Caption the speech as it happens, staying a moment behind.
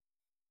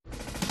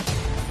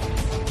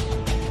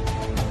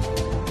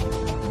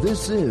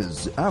This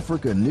is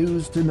Africa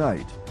News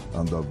Tonight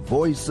on the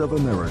Voice of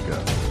America.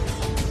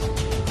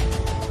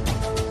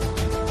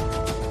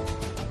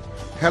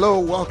 Hello,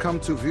 welcome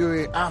to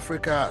VOA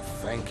Africa.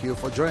 Thank you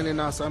for joining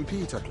us. I'm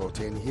Peter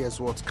Clotin. Here's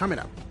what's coming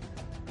up.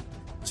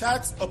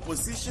 Chad's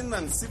opposition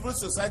and civil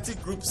society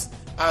groups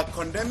are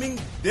condemning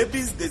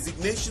Deby's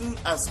designation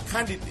as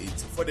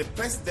candidate for the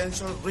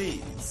presidential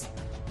race.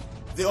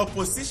 The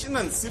opposition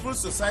and civil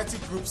society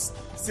groups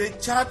say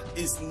Chad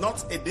is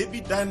not a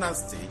Deby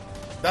dynasty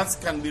that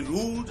can be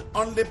ruled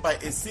only by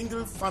a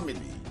single family.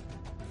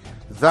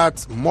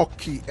 That's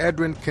Moki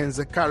Edwin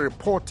Kenzeka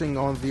reporting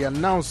on the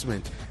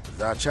announcement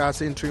that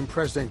Chad's interim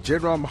president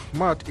General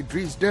Mahamat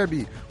Idris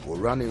Deby will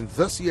run in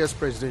this year's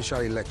presidential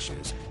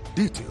elections.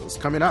 Details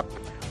coming up.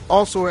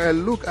 Also, a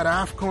look at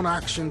AFCON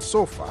action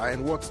so far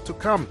and what's to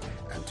come.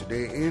 And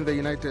today in the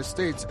United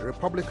States,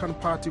 Republican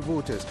Party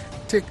voters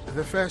take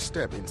the first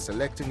step in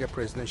selecting a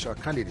presidential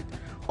candidate.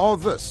 All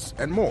this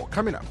and more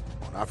coming up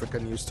on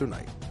Africa News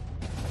Tonight.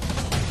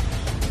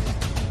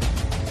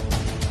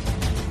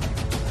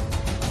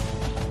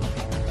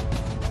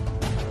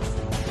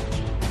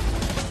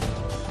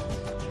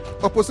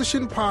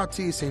 Opposition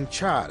parties in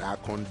Chad are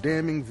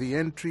condemning the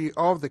entry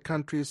of the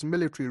country's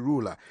military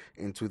ruler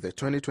into the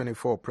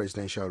 2024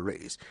 presidential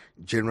race.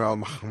 General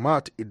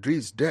Mahamat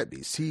Idris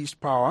Deby seized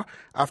power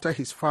after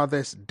his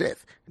father's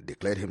death,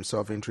 declared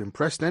himself interim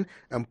president,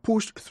 and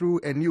pushed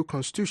through a new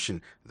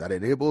constitution that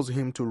enables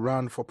him to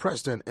run for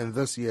president in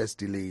this year's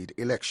delayed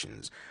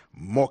elections.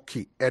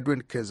 Moki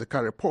Edwin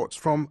Kenzeka reports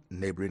from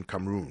neighboring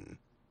Cameroon.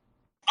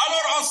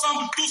 Alors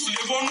ensemble, tous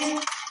levons-nous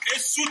et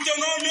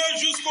soutenons-le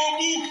jusqu'au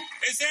bout.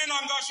 Et c'est un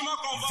engagement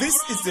qu'on va. This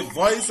is the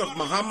voice of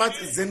Mohamed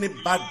Zene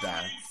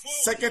Badda,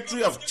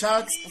 secretary of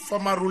Chad's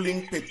former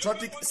ruling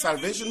Patriotic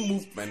Salvation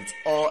Movement,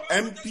 or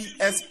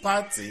MPS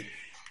party,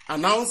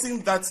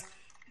 announcing that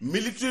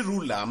military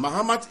ruler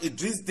Mohamed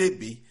Idris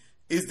Deby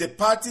is the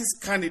party's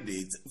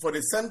candidate for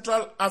the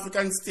Central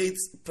African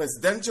States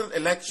presidential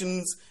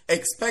elections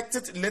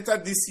expected later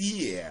this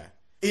year.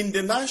 In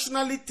the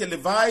nationally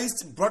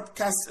televised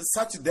broadcast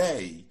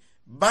Saturday,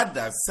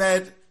 Badda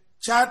said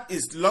Chad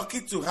is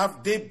lucky to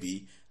have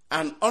Deby,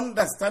 an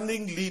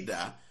understanding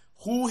leader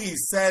who he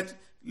said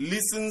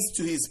listens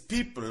to his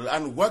people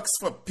and works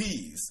for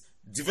peace,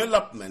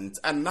 development,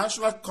 and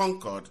national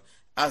concord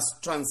as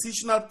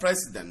transitional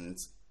president.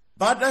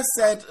 Badda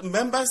said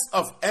members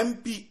of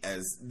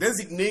MPS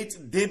designate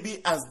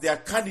Deby as their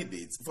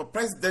candidate for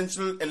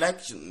presidential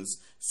elections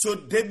so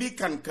Deby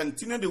can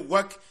continue the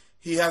work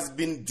he has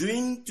been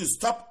doing to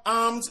stop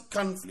armed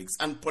conflicts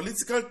and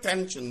political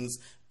tensions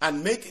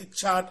and make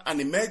Chad an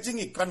emerging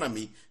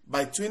economy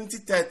by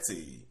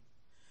 2030.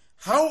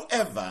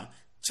 However,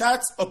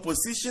 Chad's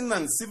opposition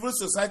and civil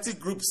society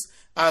groups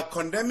are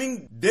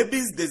condemning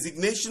Deby's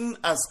designation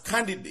as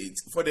candidate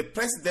for the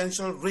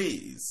presidential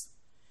race.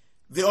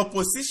 The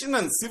opposition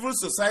and civil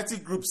society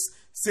groups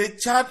say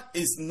Chad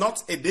is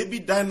not a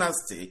Deby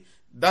dynasty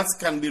that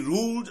can be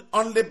ruled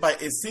only by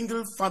a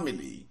single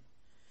family.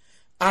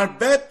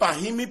 Albert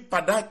Pahimi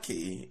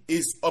Padake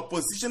is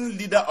opposition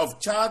leader of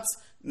Chad's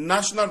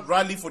National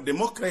Rally for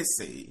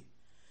Democracy.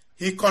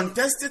 He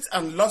contested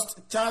and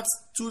lost Chad's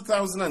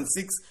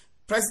 2006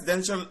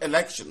 presidential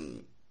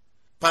election.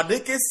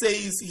 Padake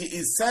says he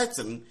is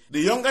certain the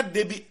younger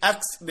Deby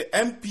asked the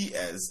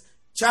MPS,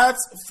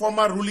 Chad's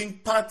former ruling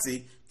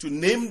party, to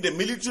name the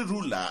military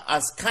ruler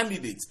as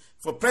candidate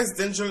for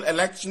presidential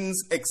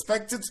elections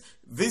expected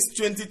this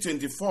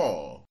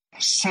 2024.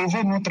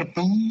 Sauver notre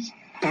pays.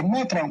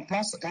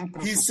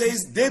 He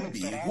says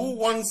Deby, who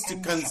wants to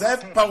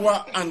conserve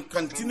power and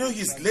continue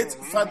his late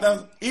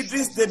father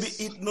Idris Deby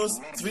Itno's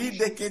 3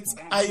 decades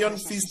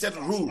iron-fisted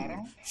rule,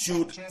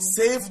 should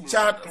save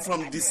Chad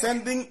from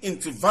descending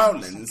into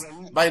violence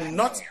by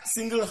not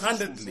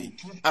single-handedly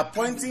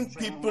appointing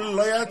people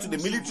loyal to the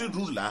military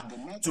ruler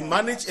to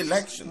manage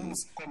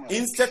elections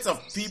instead of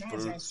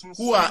people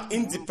who are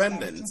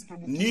independent,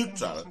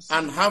 neutral,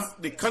 and have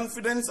the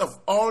confidence of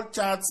all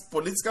Chad's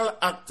political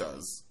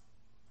actors.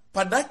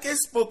 Padake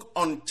spoke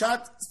on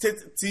Chad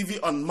State TV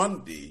on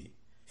Monday.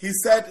 He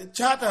said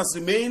Chad has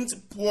remained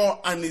poor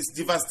and is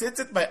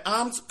devastated by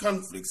armed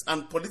conflicts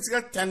and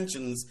political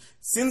tensions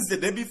since the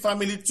Deby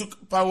family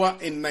took power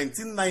in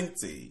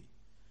 1990.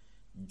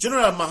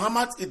 General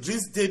Mahamat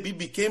Idris Deby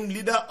became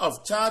leader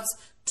of Chad's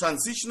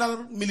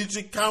Transitional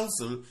Military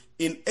Council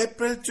in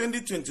April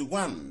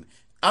 2021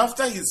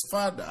 after his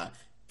father,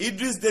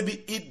 Idris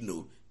Deby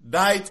Itno,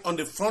 died on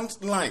the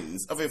front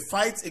lines of a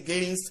fight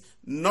against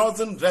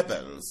northern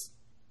rebels.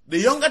 The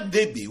younger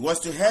Deby was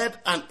to head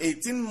an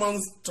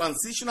 18-month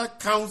transitional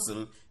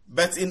council,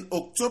 but in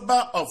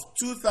October of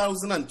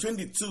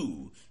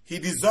 2022, he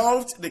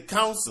dissolved the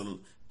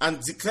council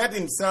and declared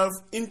himself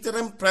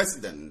interim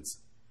president.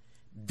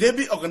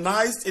 Deby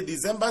organized a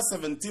December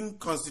 17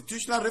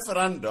 constitutional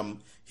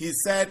referendum, he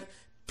said,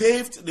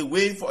 paved the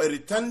way for a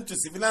return to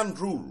civilian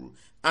rule,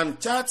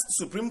 and Chad's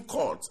Supreme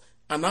Court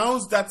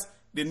announced that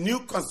the new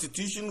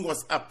constitution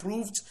was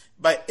approved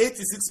by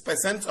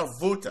 86% of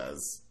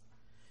voters.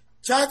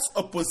 Chad's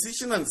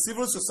opposition and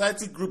civil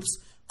society groups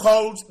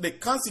called the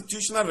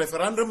constitutional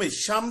referendum a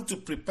sham to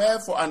prepare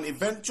for an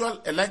eventual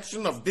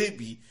election of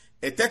Deby,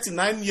 a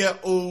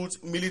 39-year-old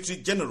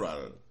military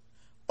general.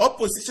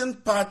 Opposition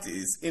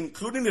parties,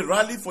 including the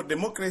Rally for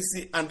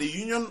Democracy and the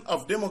Union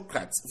of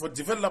Democrats for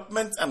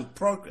Development and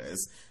Progress,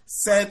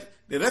 said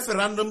the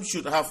referendum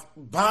should have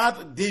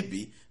barred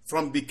Deby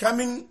from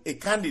becoming a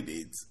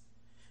candidate.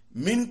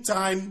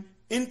 Meantime,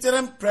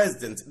 interim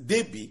President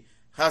Deby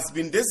has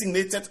been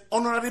designated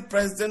honorary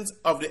president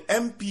of the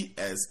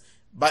MPS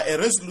by a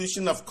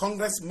resolution of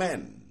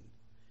congressmen.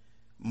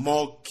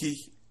 Moki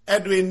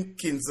Edwin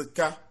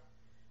Kinzeka,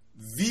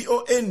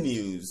 VOA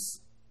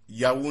News,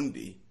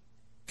 Yaoundé,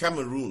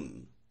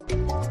 Cameroon.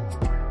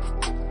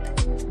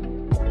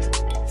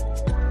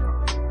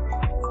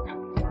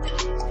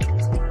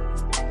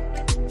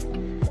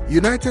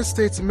 United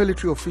States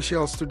military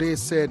officials today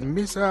said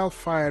missile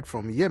fired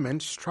from Yemen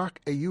struck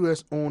a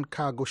U.S.-owned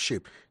cargo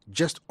ship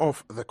just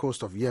off the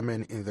coast of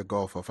Yemen in the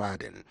Gulf of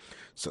Aden.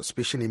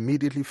 Suspicion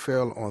immediately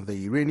fell on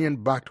the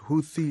Iranian-backed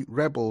Houthi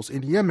rebels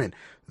in Yemen,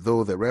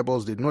 though the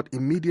rebels did not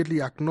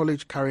immediately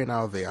acknowledge carrying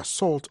out the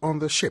assault on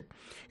the ship.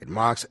 It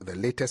marks the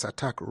latest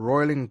attack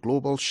roiling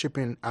global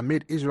shipping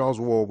amid Israel's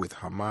war with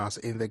Hamas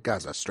in the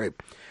Gaza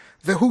Strip.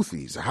 The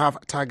Houthis have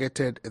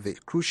targeted the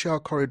crucial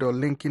corridor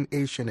linking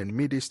Asian and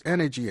Middle East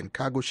energy and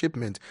cargo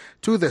shipment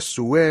to the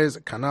Suez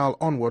Canal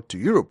onward to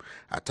Europe,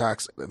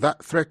 attacks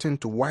that threaten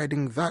to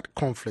widen that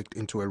conflict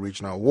into a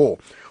regional war.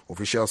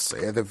 Officials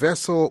say the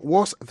vessel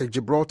was the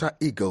Gibraltar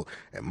Eagle,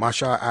 a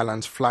Marshall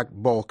Islands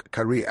flagged bulk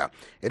carrier.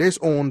 It is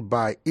owned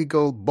by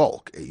Eagle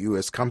Bulk, a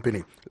U.S.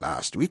 company.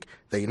 Last week,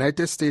 the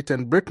United States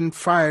and Britain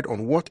fired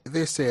on what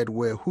they said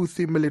were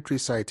Houthi military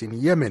sites in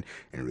Yemen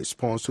in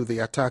response to the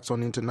attacks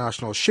on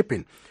international shipping.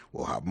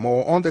 We'll have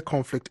more on the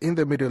conflict in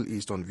the Middle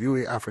East on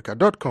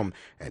voaafrica.com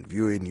and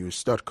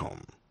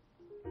voanews.com.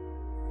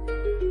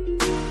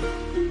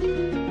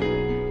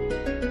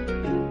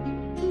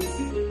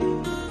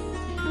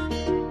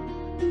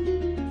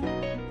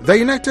 The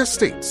United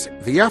States,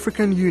 the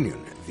African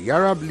Union, the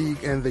Arab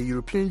League and the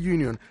European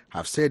Union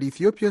have said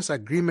Ethiopia's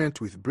agreement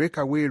with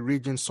breakaway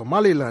region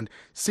Somaliland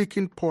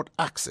seeking port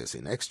access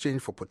in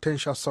exchange for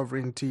potential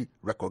sovereignty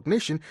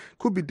recognition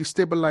could be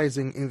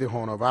destabilizing in the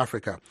Horn of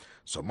Africa.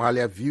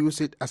 Somalia views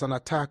it as an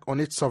attack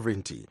on its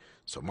sovereignty.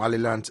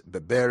 Somaliland's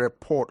Berbera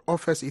port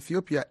offers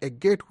Ethiopia a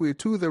gateway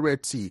to the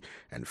Red Sea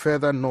and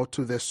further north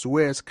to the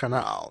Suez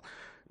Canal.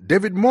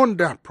 David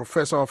Monda,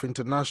 professor of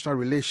international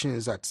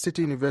relations at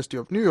City University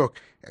of New York,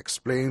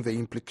 explained the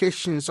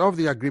implications of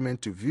the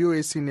agreement to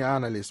VOA senior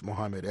analyst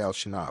Mohammed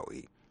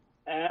El-Shinawi.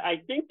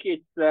 I think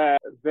it's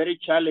very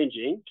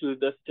challenging to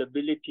the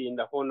stability in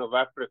the Horn of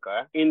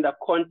Africa in the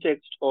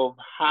context of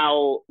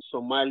how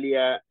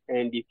Somalia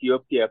and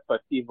Ethiopia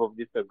perceive of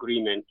this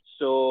agreement.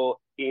 So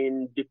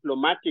in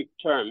diplomatic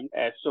terms,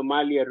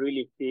 Somalia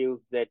really feels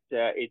that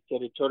its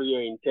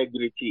territorial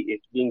integrity is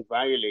being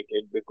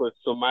violated because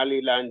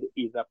Somaliland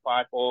is a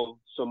part of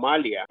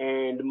Somalia.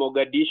 And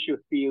Mogadishu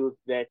feels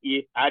that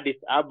if Addis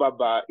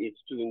Ababa is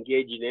to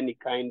engage in any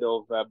kind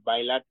of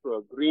bilateral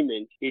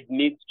agreement, it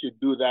needs to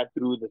do that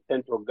through the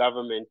central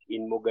government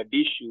in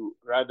Mogadishu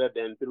rather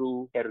than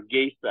through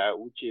Hargeisa,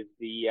 which is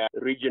the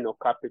regional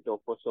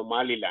capital for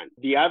Somaliland.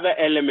 The other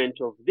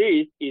element of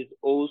this is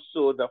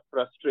also the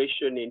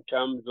frustration in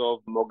terms of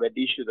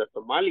Mogadishu, the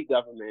Somali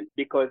government,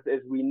 because as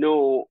we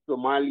know,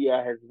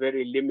 Somalia has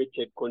very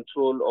limited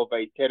control over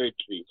its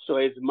territory. So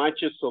as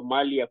much as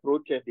Somalia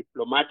protests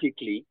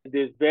diplomatically,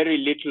 there's very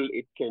little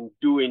it can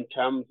do in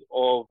terms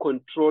of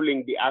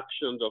controlling the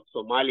actions of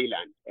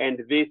Somaliland. And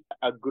this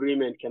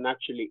agreement can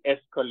actually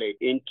escalate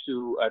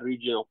into a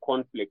regional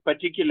conflict,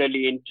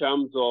 particularly in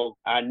terms of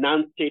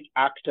non-state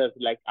actors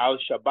like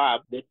Al-Shabaab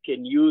that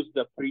can use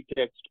the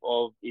pretext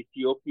of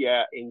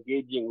Ethiopia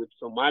engaging with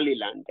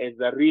Somaliland as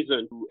a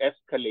reason to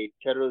escalate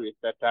terrorist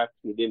attacks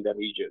within the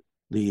region.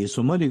 The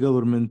Somali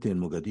government in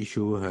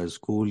Mogadishu has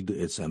called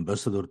its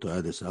ambassador to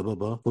Addis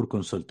Ababa for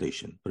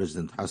consultation.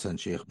 President Hassan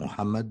Sheikh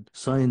Mohammed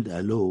signed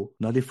a law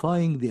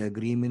nullifying the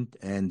agreement,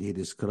 and he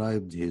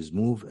described his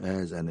move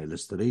as an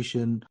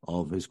illustration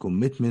of his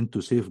commitment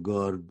to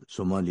safeguard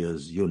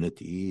Somalia's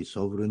unity,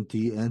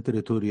 sovereignty, and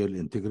territorial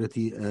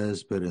integrity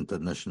as per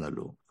international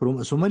law. From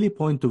a Somali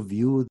point of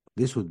view,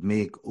 this would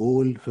make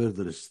all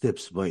further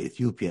steps by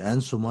Ethiopia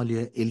and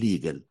Somalia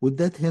illegal. Would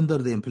that hinder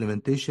the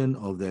implementation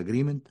of the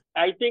agreement?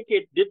 I think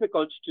it's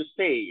difficult to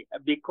say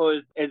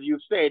because, as you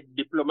said,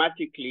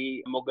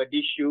 diplomatically,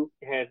 Mogadishu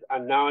has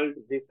annulled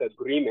this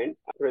agreement.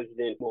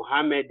 President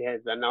Mohammed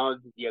has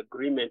annulled the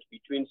agreement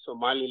between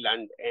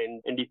Somaliland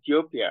and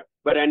Ethiopia.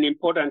 But an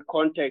important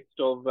context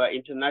of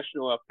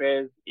international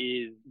affairs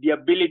is the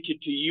ability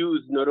to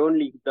use not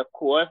only the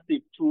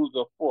coercive tools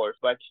of force,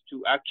 but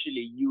to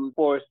actually use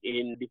force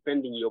in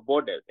defending your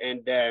borders.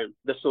 And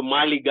the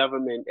Somali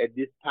government at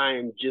this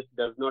time just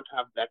does not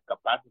have that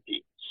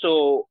capacity.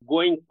 So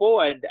going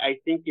forward, I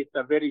think it's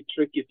a very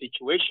tricky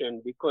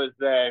situation because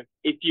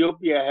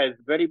Ethiopia has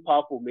very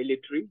powerful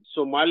military.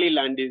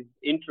 Somaliland is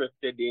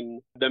interested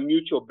in the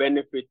mutual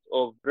benefits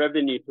of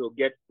revenue to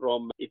get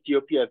from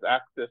Ethiopia's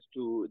access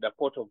to the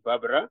port of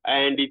Berbera.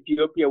 And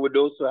Ethiopia would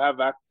also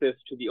have access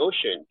to the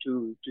ocean,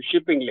 to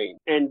shipping lanes.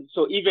 And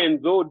so even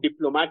though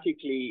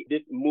diplomatically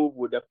this move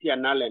would appear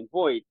null and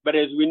void, but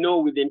as we know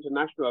with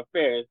international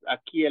affairs, a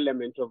key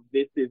element of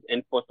this is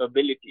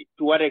enforceability.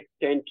 To what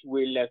extent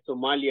will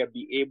Somalia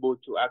be able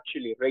to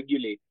actually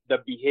regulate the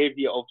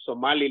behavior of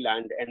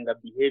Somaliland and the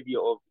behavior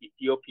of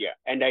Ethiopia?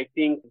 And I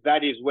think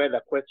that is where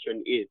the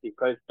question is,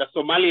 because the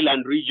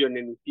Somaliland region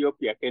in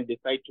Ethiopia can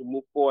decide to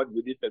move forward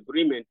with this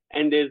agreement,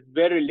 and there's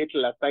very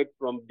little aside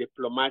from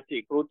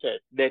diplomatic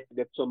protest that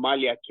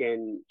Somalia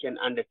can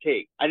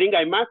undertake. I think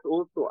I must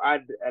also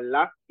add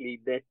lastly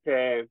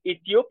that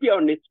Ethiopia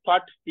on its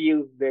part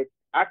feels that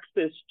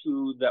access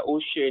to the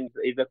ocean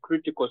is a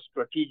critical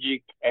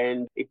strategic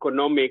and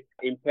economic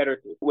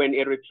imperative. When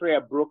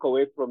Eritrea broke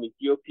away from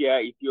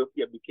Ethiopia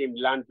became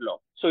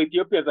landlocked. So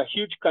Ethiopia is a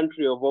huge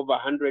country of over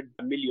 100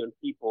 million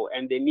people,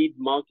 and they need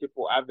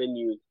multiple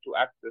avenues to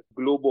access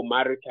global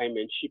maritime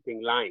and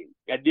shipping lines.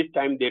 At this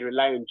time, they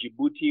rely on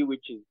Djibouti,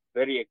 which is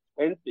very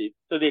expensive.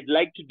 So they'd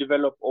like to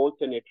develop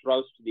alternate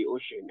routes to the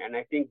ocean. And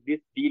I think this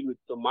deal with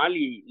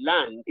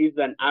Somaliland is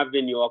an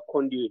avenue or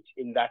conduit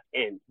in that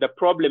end. The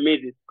problem is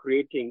it's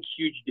creating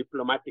huge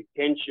diplomatic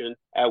tensions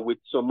with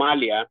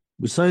Somalia.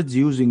 Besides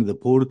using the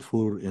port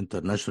for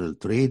international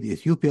trade,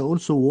 Ethiopia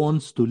also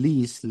wants to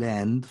lease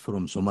land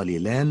from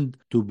Somaliland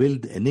to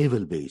build a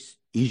naval base.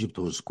 Egypt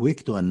was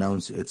quick to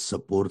announce its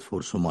support for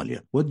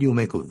Somalia. What do you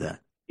make of that?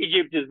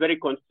 Egypt is very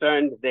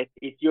concerned that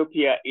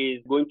Ethiopia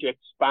is going to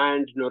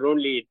expand not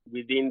only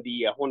within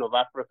the Horn of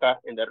Africa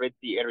and the Red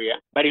Sea area,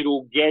 but it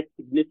will get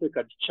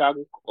significant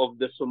chunk of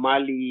the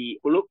Somali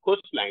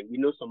coastline. We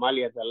know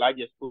Somalia is the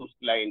largest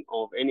coastline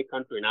of any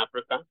country in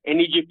Africa.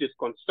 And Egypt is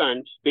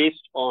concerned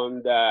based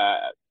on the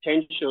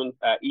tensions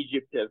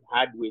Egypt has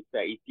had with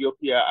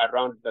Ethiopia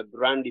around the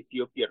Grand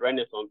Ethiopia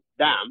Renaissance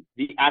Dam,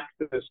 the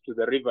access to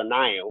the River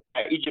Nile.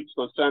 Egypt's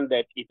concerned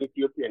that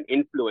Ethiopian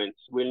influence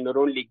will not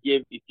only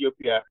give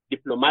Ethiopia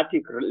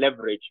diplomatic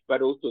leverage,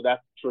 but also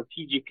that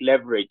strategic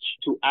leverage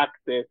to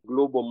access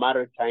global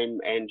maritime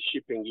and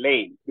shipping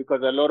lanes.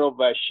 Because a lot of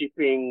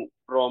shipping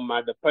from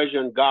the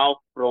Persian Gulf,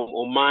 from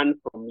Oman,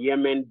 from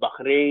Yemen,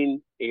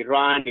 Bahrain,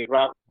 Iran,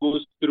 Iraq,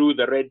 goes through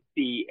the Red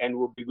Sea and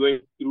will be going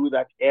through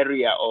that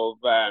area of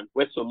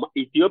where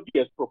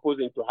Ethiopia is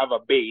proposing to have a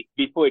base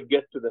before it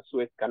gets to the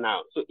Suez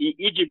Canal. So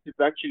Egypt is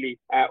actually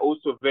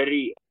also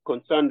very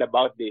concerned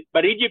about this.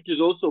 But Egypt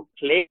is also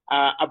playing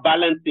a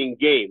balancing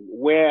game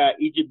where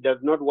Egypt does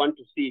not want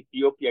to see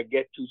Ethiopia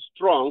get too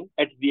strong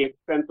at the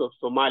expense of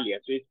Somalia.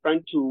 So it's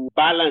trying to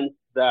balance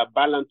the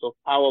balance of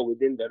power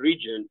within the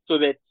region so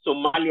that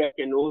Somalia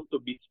can also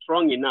be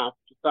strong enough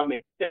to some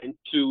extent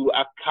to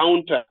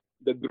counter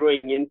the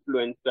growing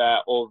influence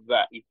of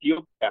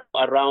Ethiopia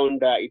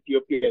around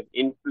Ethiopia's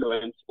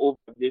influence over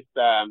this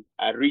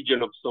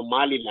region of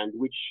Somaliland,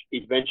 which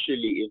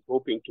eventually is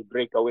hoping to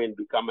break away and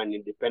become an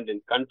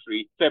independent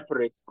country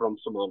separate from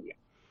Somalia.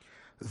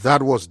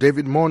 That was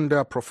David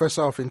Monda,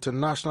 Professor of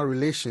International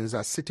Relations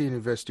at City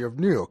University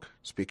of New York,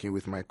 speaking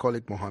with my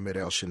colleague Mohammed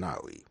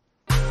El-Shinawi.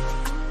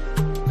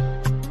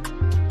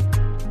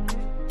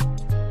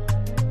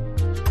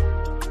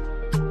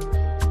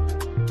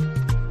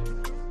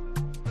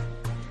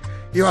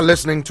 You are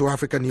listening to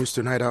Africa News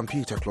Tonight. I'm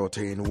Peter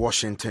Clottey in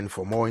Washington.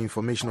 For more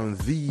information on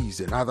these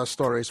and other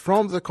stories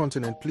from the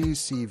continent, please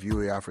see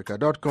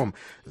voaafrica.com.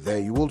 There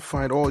you will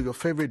find all your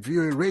favorite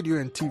VOA radio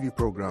and TV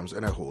programs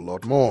and a whole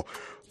lot more.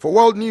 For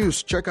world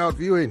news, check out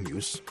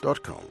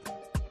voanews.com.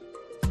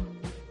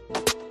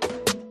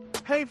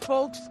 Hey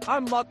folks,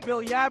 I'm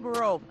Luckville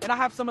Yabaro, and I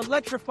have some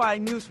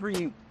electrifying news for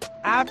you.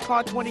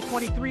 AFCON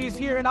 2023 is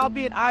here, and I'll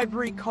be in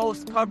Ivory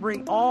Coast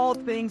covering all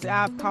things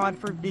AFCON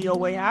for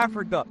VOA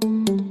Africa.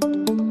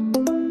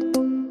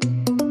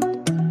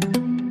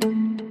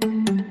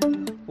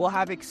 We'll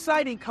have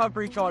exciting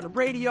coverage on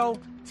radio,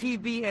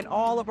 TV, and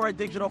all of our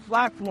digital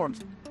platforms.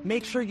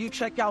 Make sure you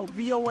check out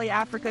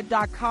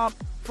voaafrica.com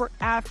for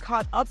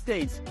AFCON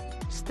updates.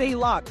 Stay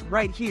locked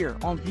right here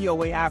on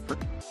VOA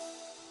Africa.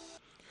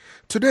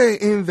 Today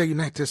in the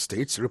United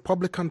States,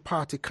 Republican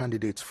Party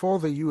candidates for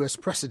the U.S.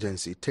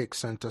 presidency take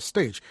center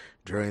stage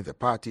during the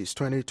party's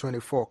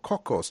 2024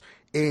 caucus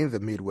in the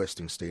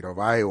Midwestern state of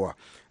Iowa.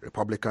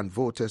 Republican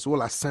voters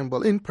will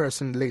assemble in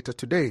person later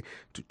today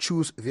to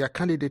choose their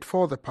candidate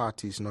for the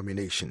party's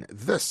nomination.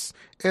 This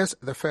is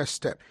the first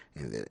step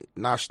in the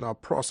national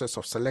process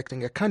of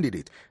selecting a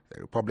candidate.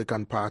 The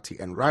Republican Party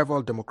and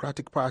rival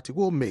Democratic Party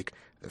will make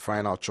the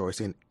final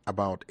choice in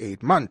about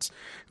 8 months.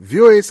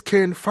 VOA's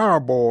Ken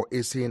Faribault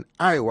is in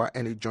Iowa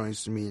and he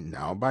joins me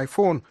now by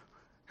phone.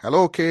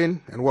 Hello,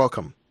 Ken, and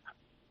welcome.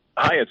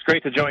 Hi, it's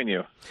great to join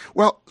you.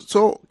 Well,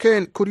 so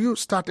Ken, could you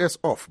start us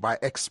off by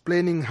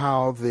explaining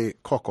how the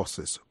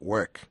caucuses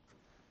work?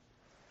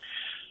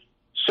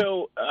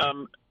 So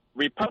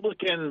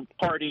Republican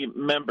Party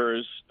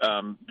members,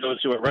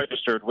 those who are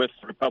registered with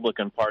the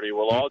Republican Party,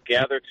 will all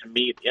gather to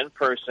meet in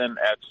person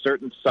at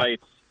certain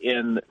sites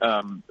in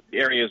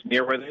areas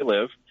near where they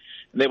live.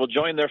 And they will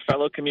join their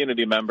fellow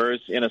community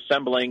members in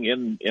assembling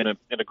in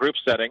a group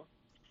setting,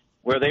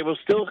 where they will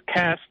still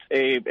cast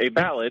a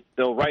ballot.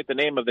 They'll write the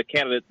name of the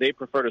candidate they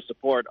prefer to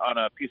support on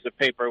a piece of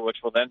paper, which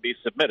will then be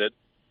submitted.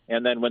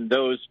 And then when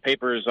those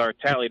papers are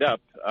tallied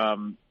up,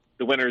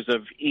 the winners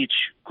of each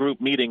group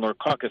meeting or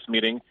caucus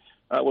meeting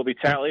will be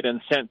tallied and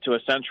sent to a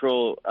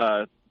central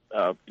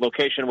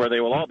location where they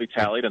will all be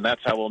tallied, and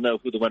that's how we'll know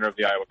who the winner of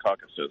the Iowa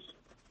caucus is.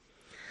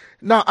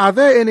 Now, are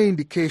there any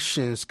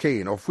indications,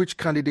 Kane, of which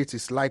candidate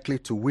is likely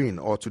to win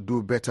or to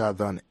do better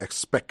than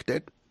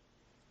expected?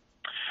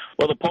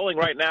 Well, the polling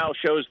right now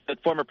shows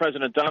that former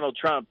President Donald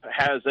Trump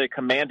has a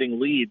commanding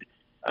lead,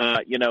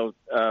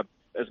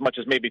 as much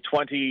as maybe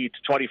 20 to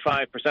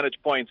 25 percentage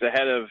points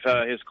ahead of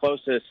his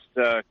closest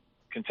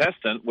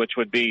contestant, which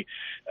would be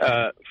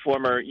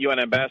former UN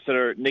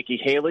Ambassador Nikki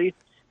Haley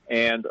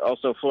and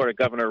also Florida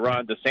Governor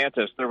Ron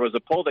DeSantis. There was a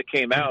poll that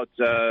came out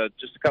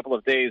just a couple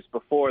of days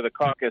before the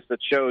caucus that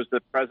shows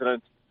that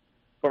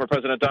former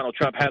President Donald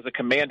Trump has a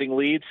commanding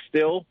lead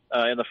still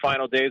in the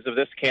final days of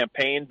this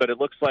campaign, but it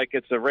looks like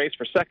it's a race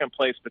for second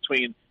place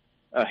between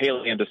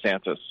Haley and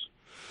DeSantis.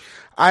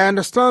 I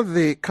understand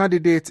the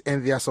candidates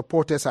and their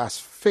supporters are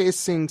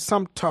facing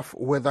some tough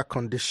weather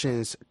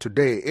conditions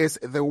today. Is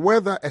the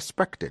weather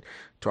expected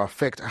to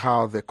affect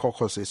how the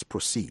caucuses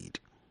proceed?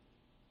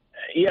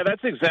 Yeah,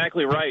 that's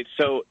exactly right.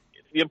 So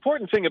the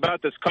important thing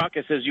about this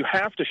caucus is you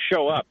have to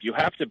show up. You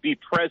have to be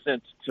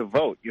present to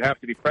vote. You have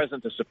to be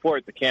present to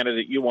support the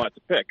candidate you want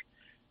to pick.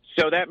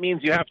 So that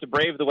means you have to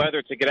brave the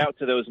weather to get out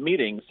to those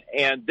meetings.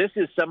 And this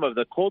is some of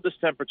the coldest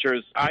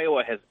temperatures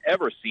Iowa has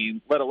ever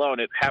seen, let alone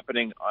it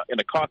happening in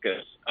a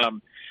caucus.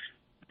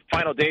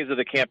 Final days of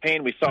the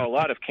campaign, we saw a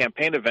lot of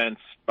campaign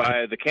events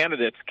by the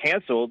candidates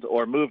canceled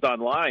or moved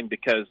online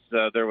because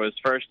there was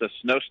first a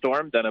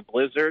snowstorm, then a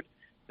blizzard,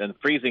 then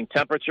freezing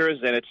temperatures,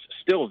 and it's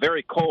still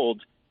very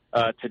cold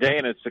today,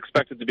 and it's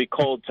expected to be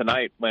cold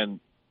tonight when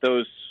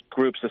those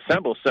groups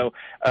assemble. So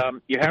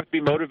you have to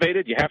be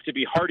motivated, you have to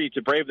be hardy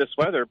to brave this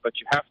weather, but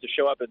you have to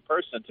show up in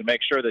person to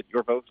make sure that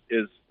your vote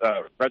is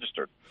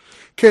registered.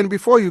 Ken,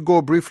 before you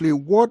go briefly,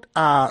 what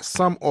are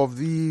some of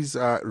these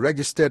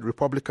registered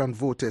Republican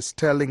voters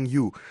telling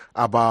you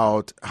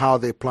about how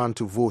they plan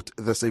to vote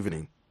this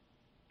evening?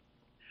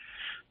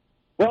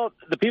 Well,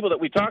 the people that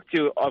we talked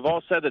to have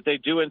all said that they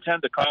do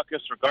intend to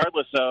caucus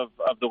regardless of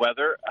the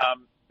weather.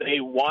 They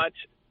want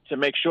to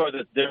make sure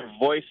that their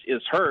voice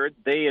is heard.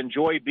 They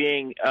enjoy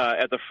being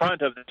at the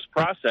front of this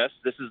process.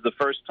 This is the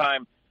first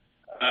time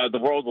the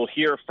world will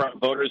hear from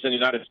voters in the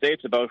United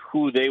States about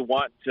who they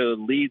want to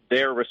lead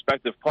their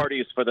respective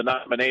parties for the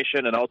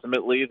nomination and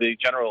ultimately the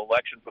general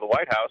election for the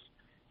White House.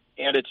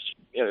 And it's,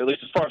 at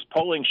least as far as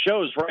polling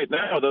shows right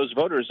now, those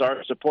voters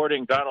are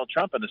supporting Donald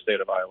Trump in the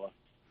state of Iowa.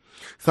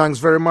 Thanks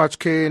very much,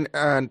 Kane,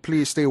 and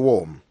please stay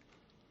warm.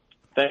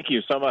 Thank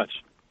you so much.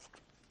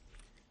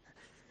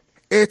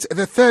 It's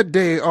the third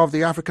day of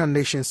the African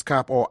Nations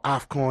Cup, or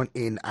AFCON,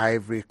 in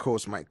Ivory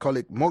Coast. My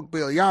colleague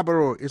Mokbil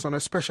Yabaro is on a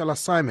special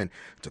assignment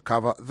to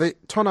cover the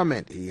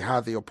tournament. He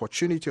had the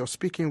opportunity of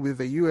speaking with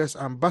the U.S.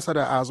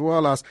 ambassador as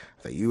well as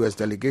the U.S.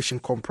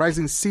 delegation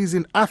comprising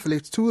seasoned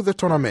athletes to the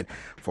tournament.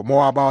 For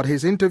more about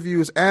his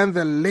interviews and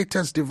the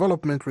latest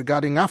development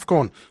regarding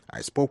AFCON, I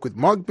spoke with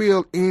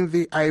Mokbil in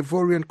the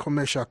Ivorian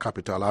commercial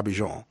capital,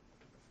 Abidjan.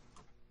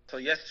 So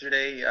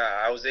yesterday,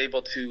 I was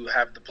able to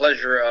have the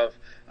pleasure of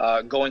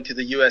going to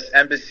the U.S.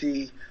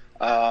 Embassy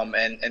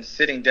and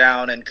sitting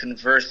down and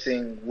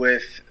conversing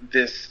with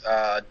this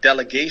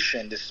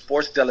delegation, this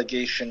sports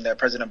delegation that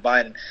President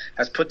Biden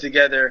has put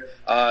together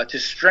to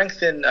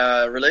strengthen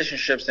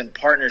relationships and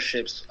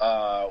partnerships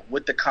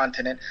with the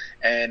continent,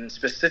 and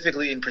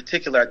specifically in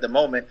particular at the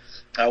moment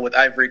with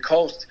Ivory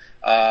Coast.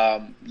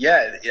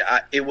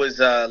 It was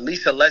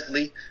Lisa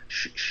Leslie.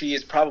 She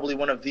is probably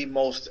one of the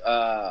most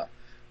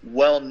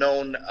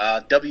well-known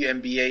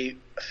WNBA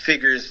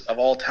figures of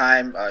all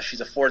time. She's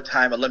a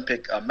four-time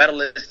Olympic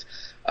medalist,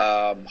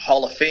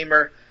 Hall of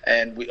Famer,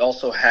 and we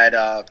also had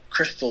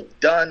Crystal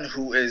Dunn,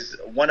 who is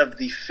one of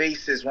the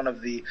faces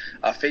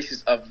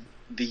of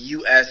the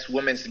U.S.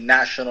 women's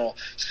national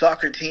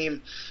soccer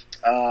team,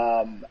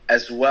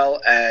 as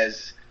well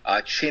as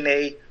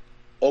Chiney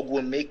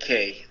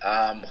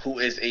Ogwumike, who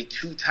is a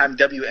two-time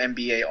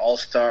WNBA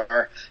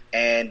All-Star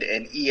and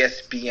an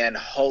ESPN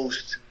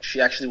host. She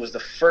actually was the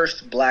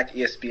first black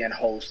ESPN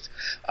host,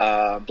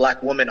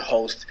 black woman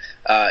host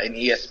in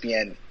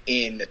ESPN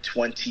in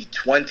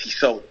 2020.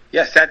 So,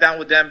 yeah, sat down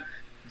with them.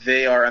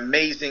 They are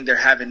amazing. They're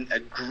having a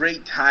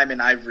great time in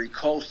Ivory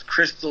Coast.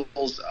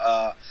 Crystal's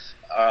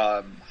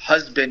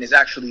husband is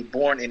actually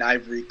born in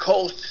Ivory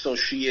Coast, so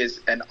she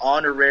is an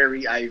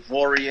honorary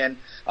Ivorian.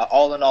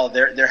 All in all,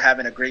 they're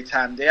having a great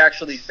time. They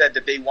actually said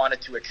that they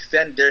wanted to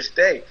extend their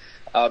stay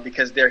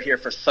because they're here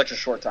for such a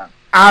short time.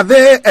 Are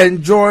they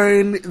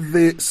enjoying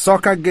the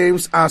soccer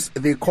games, as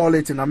they call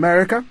it in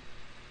America?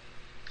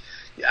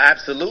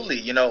 Absolutely.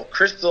 You know,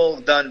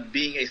 Crystal Dunn,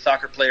 being a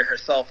soccer player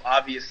herself,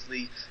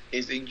 obviously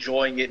is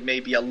enjoying it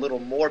maybe a little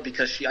more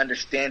because she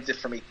understands it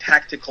from a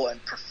tactical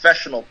and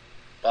professional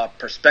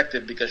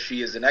perspective, because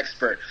she is an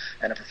expert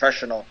and a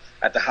professional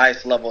at the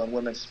highest level in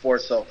women's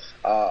sports, so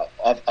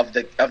of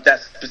that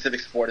specific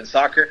sport in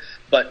soccer.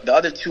 But the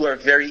other two are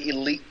very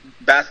elite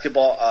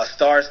basketball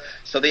stars,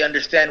 so they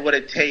understand what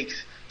it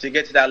takes to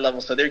get to that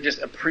level. So they're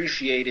just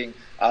appreciating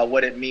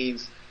what it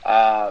means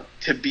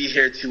to be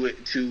here,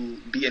 to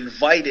be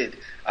invited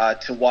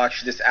to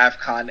watch this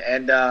AFCON.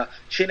 And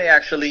Chine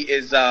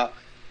is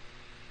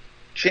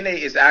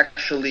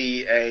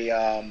actually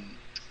a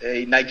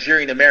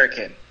Nigerian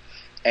American.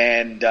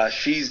 And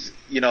she's,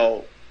 you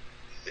know,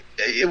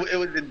 it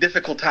was a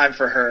difficult time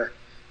for her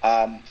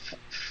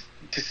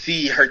to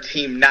see her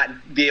team not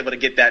be able to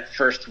get that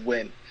first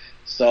win.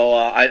 So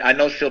I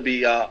know she'll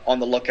be on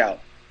the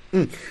lookout.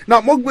 Now,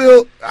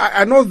 Mokbil,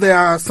 I know there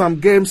are some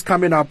games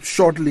coming up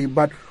shortly,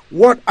 but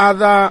what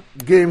other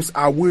games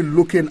are we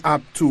looking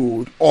up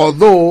to?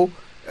 Although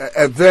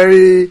a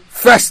very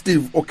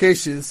festive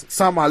occasions,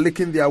 some are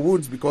licking their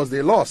wounds because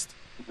they lost.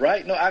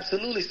 Right. No,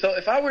 absolutely. So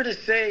if I were to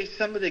say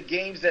some of the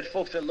games that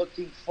folks are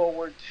looking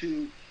forward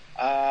to,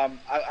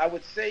 I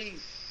would say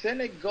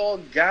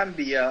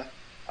Senegal-Gambia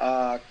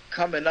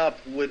coming up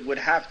would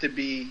have to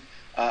be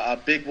a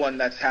big one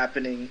that's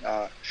happening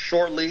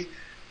shortly.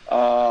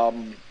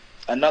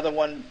 Another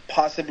one,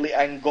 possibly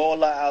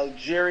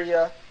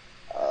Angola-Algeria.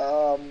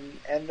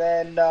 And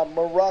then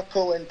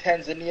Morocco and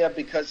Tanzania,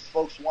 because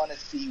folks want to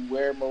see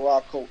where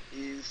Morocco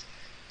is,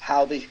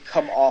 how they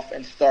come off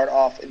and start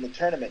off in the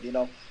tournament, you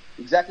know.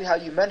 Exactly how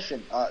you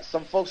mentioned.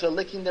 Some folks are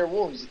licking their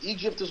wounds.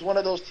 Egypt is one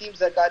of those teams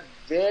that got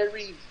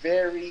very,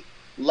 very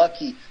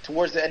lucky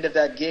towards the end of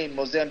that game.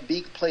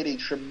 Mozambique played a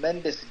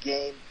tremendous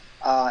game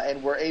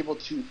and were able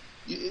to...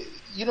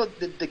 You know,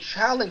 the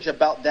challenge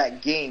about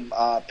that game,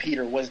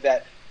 Peter, was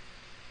that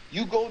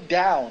you go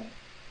down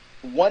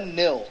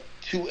 1-0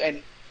 to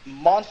a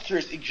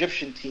monstrous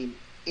Egyptian team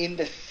in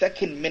the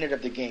second minute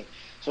of the game.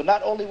 So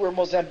not only were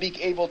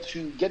Mozambique able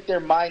to get their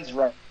minds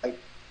right,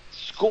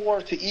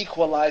 score to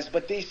equalize,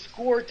 but they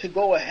scored to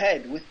go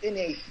ahead within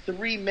a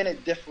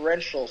 3-minute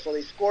differential. So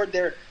they scored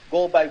their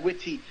goal by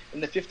Witty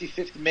in the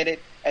 55th minute,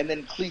 and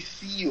then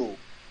Clisio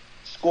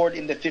scored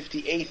in the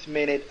 58th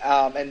minute,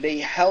 and they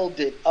held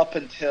it up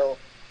until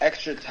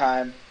extra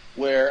time,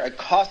 where a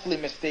costly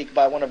mistake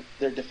by one of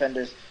their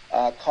defenders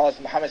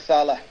caused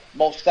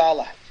Mo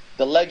Salah,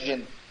 the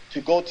legend, to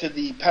go to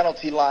the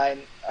penalty line,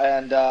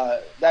 and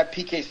that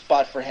PK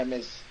spot for him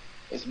is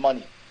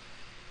money.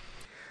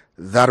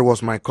 That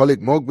was my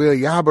colleague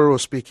Mokbil Yabaro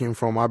speaking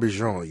from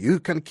Abidjan. You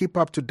can keep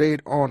up to date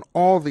on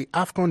all the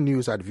AFCON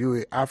news at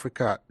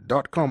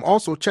voaafrica.com.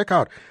 Also, check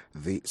out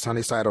the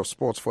Sunny Side of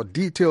Sports for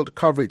detailed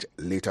coverage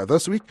later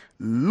this week.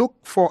 Look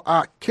for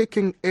our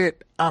Kicking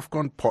It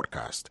AFCON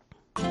podcast.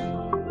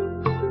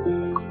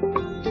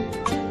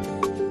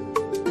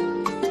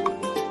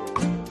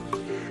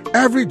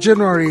 Every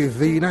January,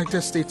 the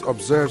United States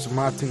observes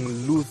Martin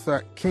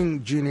Luther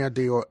King Jr.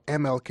 Day, or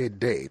MLK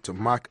Day, to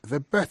mark the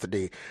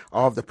birthday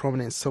of the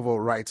prominent civil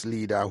rights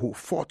leader who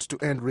fought to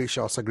end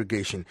racial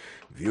segregation.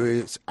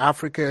 VOA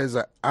Africa's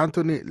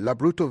Anthony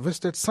Labruto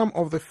visited some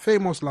of the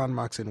famous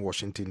landmarks in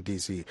Washington,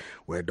 D.C.,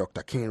 where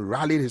Dr. King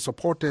rallied his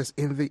supporters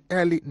in the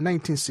early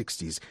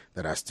 1960s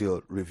that are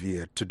still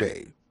revered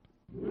today.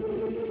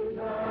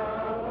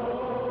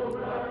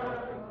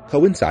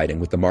 Coinciding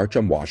with the March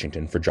on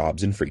Washington for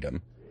Jobs and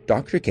Freedom,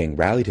 Dr. King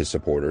rallied his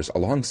supporters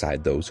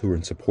alongside those who were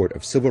in support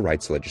of civil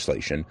rights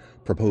legislation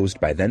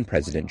proposed by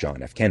then-President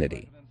John F.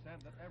 Kennedy.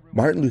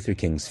 Martin Luther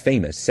King's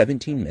famous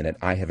 17-minute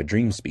I Have a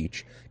Dream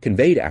speech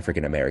conveyed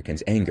African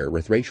Americans' anger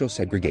with racial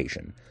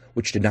segregation,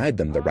 which denied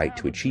them the right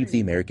to achieve the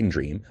American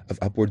dream of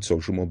upward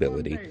social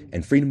mobility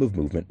and freedom of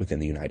movement within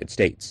the United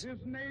States.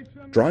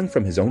 Drawing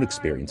from his own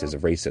experiences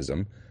of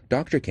racism,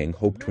 Dr. King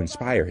hoped to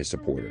inspire his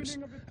supporters,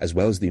 as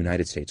well as the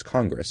United States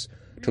Congress,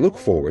 to look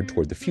forward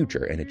toward the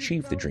future and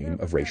achieve the dream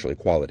of racial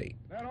equality.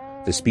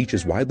 The speech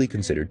is widely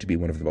considered to be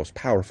one of the most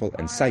powerful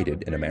and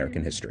cited in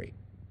American history.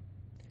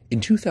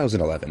 In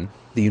 2011,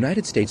 the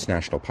United States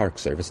National Park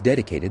Service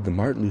dedicated the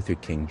Martin Luther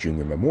King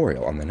Jr.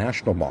 Memorial on the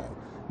National Mall,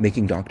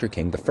 making Dr.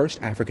 King the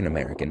first African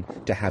American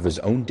to have his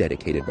own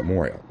dedicated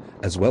memorial,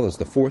 as well as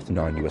the fourth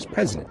non-U.S.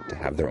 president to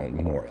have their own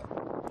memorial.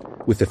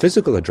 With the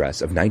physical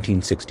address of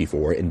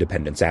 1964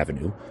 Independence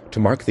Avenue to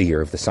mark the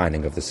year of the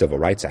signing of the Civil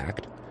Rights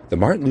Act, the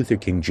Martin Luther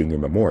King Jr.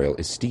 Memorial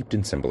is steeped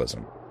in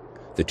symbolism.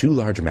 The two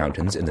large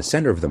mountains in the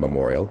center of the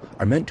memorial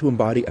are meant to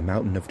embody a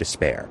mountain of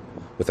despair,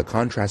 with a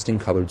contrasting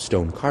colored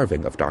stone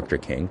carving of Dr.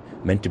 King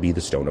meant to be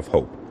the Stone of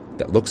Hope,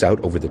 that looks out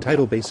over the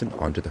tidal basin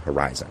onto the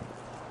horizon.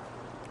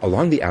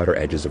 Along the outer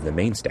edges of the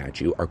main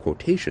statue are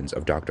quotations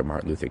of Dr.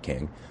 Martin Luther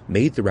King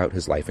made throughout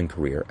his life and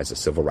career as a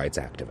civil rights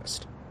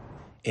activist.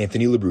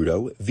 Anthony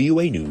Labruto,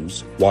 VOA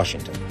News,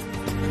 Washington.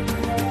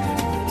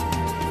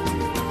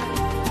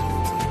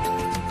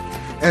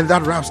 And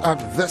that wraps up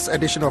this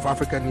edition of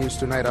Africa News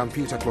Tonight. I'm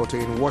Peter Clote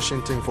in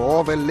Washington. For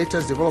all the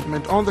latest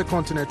development on the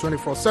continent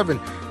 24/7,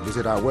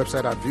 visit our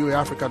website at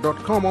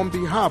voaafrica.com. On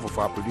behalf of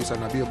our producer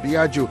Nabil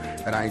Biaju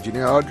and our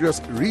engineer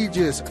Audrius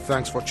Regis,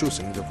 thanks for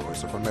choosing the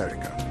Voice of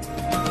America.